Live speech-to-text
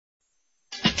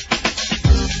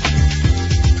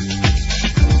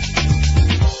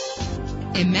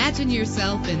Imagine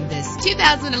yourself in this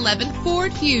 2011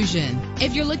 Ford Fusion.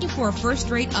 If you're looking for a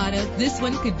first-rate auto, this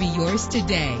one could be yours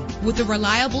today. With a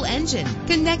reliable engine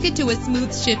connected to a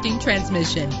smooth shifting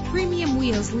transmission, premium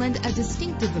wheels lend a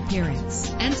distinctive appearance.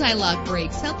 Anti-lock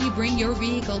brakes help you bring your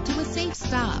vehicle to a safe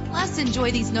stop. Plus, enjoy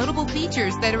these notable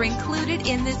features that are included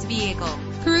in this vehicle: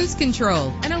 cruise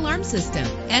control, an alarm system,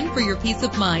 and for your peace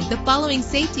of mind, the following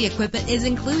safety equipment is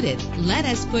included. Let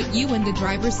us put you in the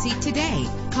driver's seat today.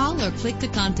 Call or click to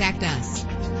contact us.